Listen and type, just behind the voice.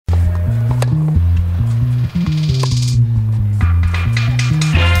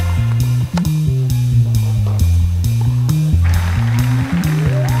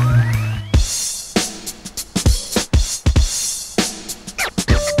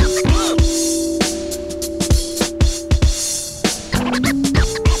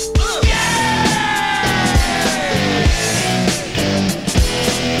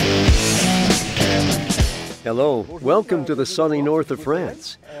Hello, welcome to the sunny north of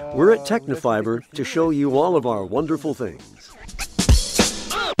France. We're at Tecnifibre to show you all of our wonderful things.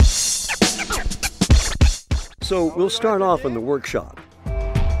 So we'll start off in the workshop.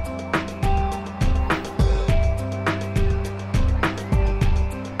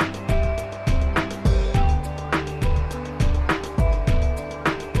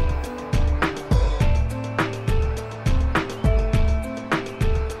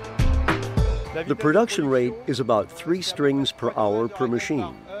 The production rate is about 3 strings per hour per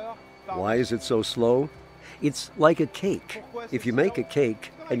machine. Why is it so slow? It's like a cake. If you make a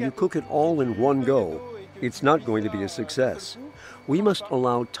cake and you cook it all in one go, it's not going to be a success. We must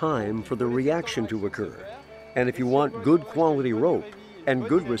allow time for the reaction to occur. And if you want good quality rope and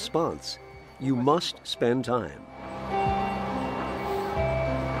good response, you must spend time.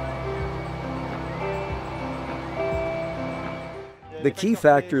 The key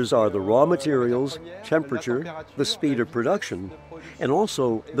factors are the raw materials, temperature, the speed of production, and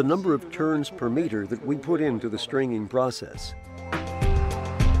also the number of turns per meter that we put into the stringing process.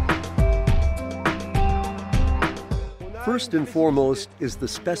 First and foremost is the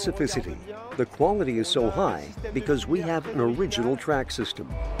specificity. The quality is so high because we have an original track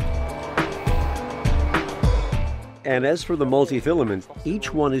system. And as for the multi-filament,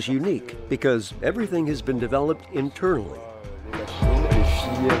 each one is unique because everything has been developed internally.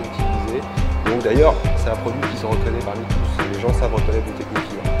 Donc d'ailleurs, c'est un produit qui se reconnaît parmi tous. Les gens savent reconnaître le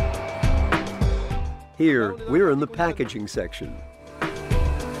Tecnifibre. Here, we're in the packaging section.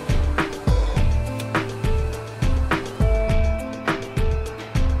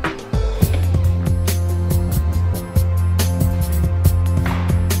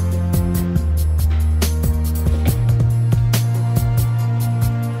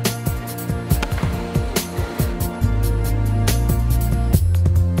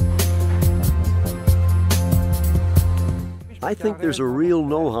 I think there's a real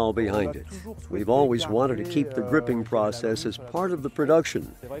know-how behind it. We've always wanted to keep the gripping process as part of the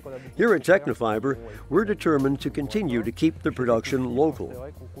production. Here at Tecnifibre, we're determined to continue to keep the production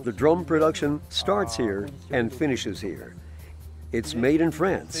local. The drum production starts here and finishes here. It's made in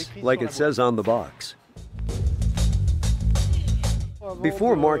France, like it says on the box.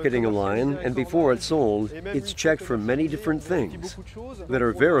 Before marketing a line and before it's sold, it's checked for many different things that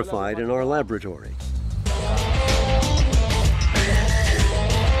are verified in our laboratory.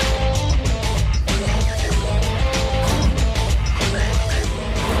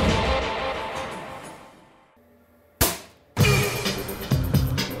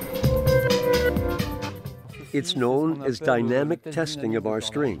 It's known as dynamic testing of our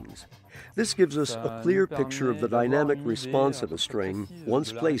strings. This gives us a clear picture of the dynamic response of a string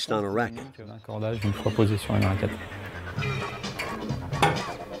once placed on a racket.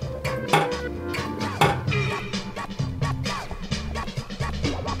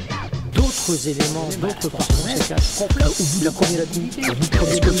 D'autres éléments, d'autres conséquences au bout de la première activité.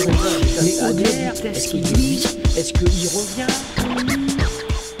 Est-ce que mais au-delà, est-ce qu'il glisse? Est-ce qu'il revient?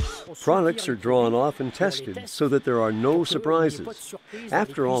 Products are drawn off and tested so that there are no surprises.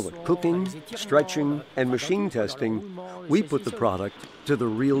 After all the cooking, stretching, and machine testing, we put the product to the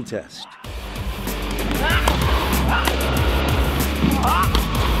real test.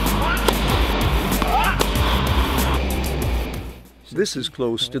 This is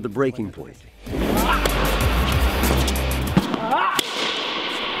close to the breaking point.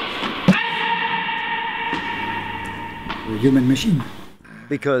 Human machine.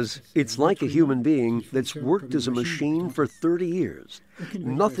 Because it's like a human being that's worked as a machine for 30 years.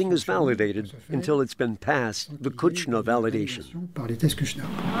 Nothing is validated until it's been passed the Kuchna validation.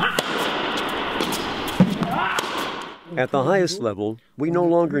 At the highest level, we no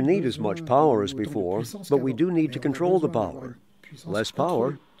longer need as much power as before, but we do need to control the power. Less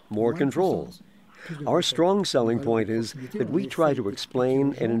power, more control. Our strong selling point is that we try to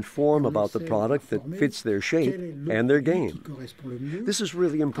explain and inform about the product that fits their shape and their game. This is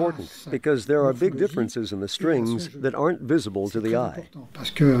really important because there are big differences in the strings that aren't visible to the eye. Parce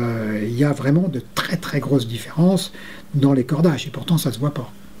qu'il y a vraiment de très grosses différences dans les cordages et pourtant ça se voit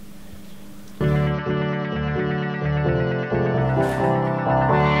pas.